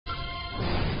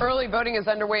Early voting is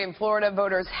underway in Florida.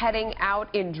 Voters heading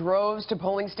out in droves to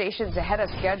polling stations ahead of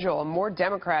schedule. More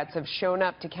Democrats have shown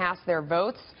up to cast their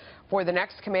votes for the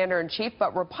next commander-in-chief,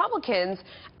 but Republicans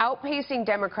outpacing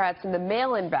Democrats in the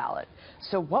mail-in ballot.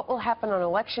 So what will happen on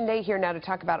Election Day? Here now to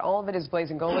talk about all of it is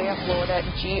Blaise Ingoglia, Florida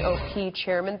GOP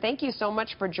Chairman. Thank you so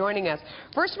much for joining us.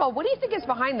 First of all, what do you think is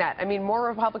behind that? I mean, more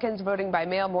Republicans voting by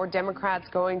mail, more Democrats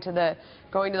going to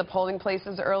the polling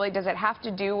places early. Does it have to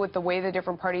do with the way the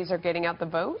different parties are getting out the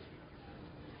vote?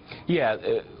 Yeah,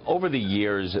 over the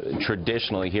years,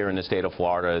 traditionally here in the state of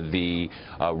Florida, the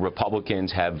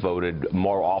Republicans have voted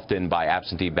more often by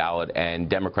absentee ballot, and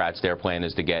Democrats, their plan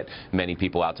is to get many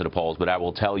people out to the polls. But I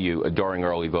will tell you, during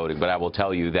early voting, but I will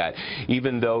tell you that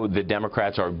even though the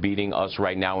Democrats are beating us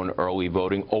right now in early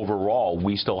voting, overall,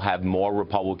 we still have more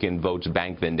Republican votes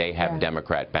banked than they have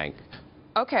Democrat banked.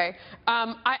 Okay.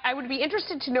 I would be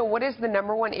interested to know what is the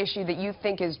 #1 issue that you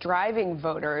think is driving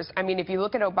voters. I mean, if you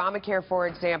look at Obamacare, for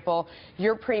example,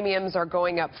 your premiums are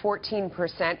going up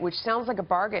 14%, which sounds like a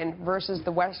bargain versus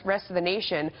the rest of the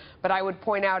nation. But I would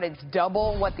point out it's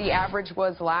double what the average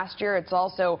was last year. It's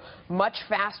also much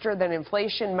faster than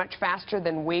inflation, much faster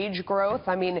than wage growth.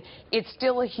 I mean, it's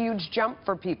still a huge jump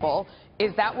for people.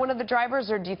 Is that one of the drivers,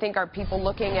 or do you think are people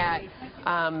looking at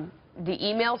the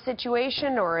email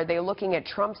situation, or are they looking at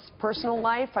Trump's personal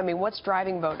life? I mean, what's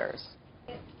driving voters?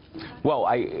 Well,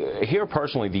 here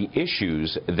personally, the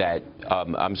issues that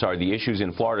the issues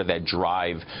in Florida that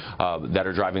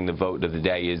are driving the vote of the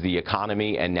day is the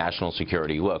economy and national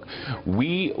security. Look,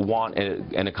 we want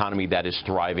an economy that is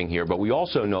thriving here, but we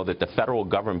also know that the federal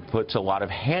government puts a lot of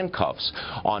handcuffs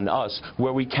on us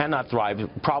where we cannot thrive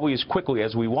probably as quickly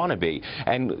as we want to be.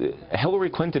 And Hillary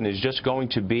Clinton is just going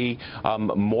to be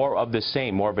more of the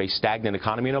same, more of a stagnant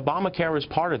economy, and Obamacare is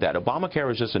part of that.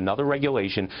 Obamacare is just another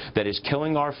regulation that is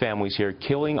killing our families here,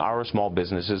 killing our small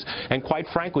businesses, and quite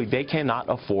frankly, they cannot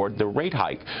afford the rate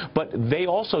hike. But they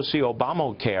also see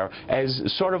Obamacare as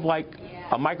sort of like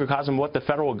a microcosm of what the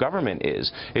federal government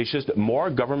is. It's just more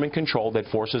government control that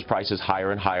forces prices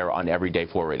higher and higher on everyday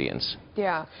Floridians.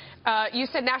 Yeah. You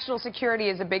said national security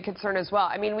is a big concern as well.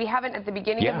 I mean, we haven't, at the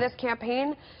beginning of this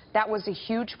campaign, that was a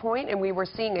huge point, and we were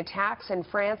seeing attacks in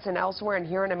France and elsewhere and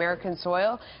here on American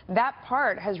soil. That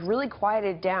part has really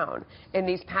quieted down in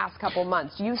these past couple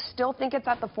months. Do you still think it's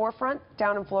at the forefront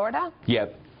down in Florida?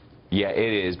 Yep. Yeah,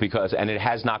 it is, and it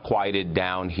has not quieted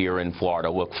down here in Florida.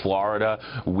 Look, Florida,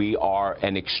 we are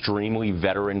an extremely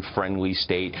veteran-friendly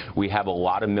state. We have a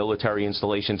lot of military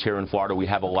installations here in Florida. We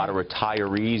have a lot of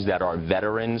retirees that are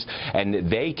veterans, and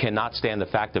they cannot stand the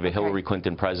fact of a Hillary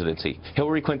Clinton presidency.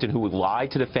 Hillary Clinton, who would lie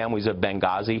to the families of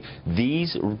Benghazi,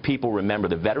 these people remember,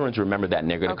 the veterans remember that, and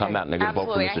they're going to come out and they're going to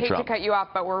vote for Mr. Trump. I hate to cut you off,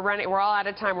 but we're all out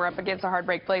of time. We're up against a hard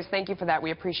break. Blaise, thank you for that.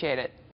 We appreciate it.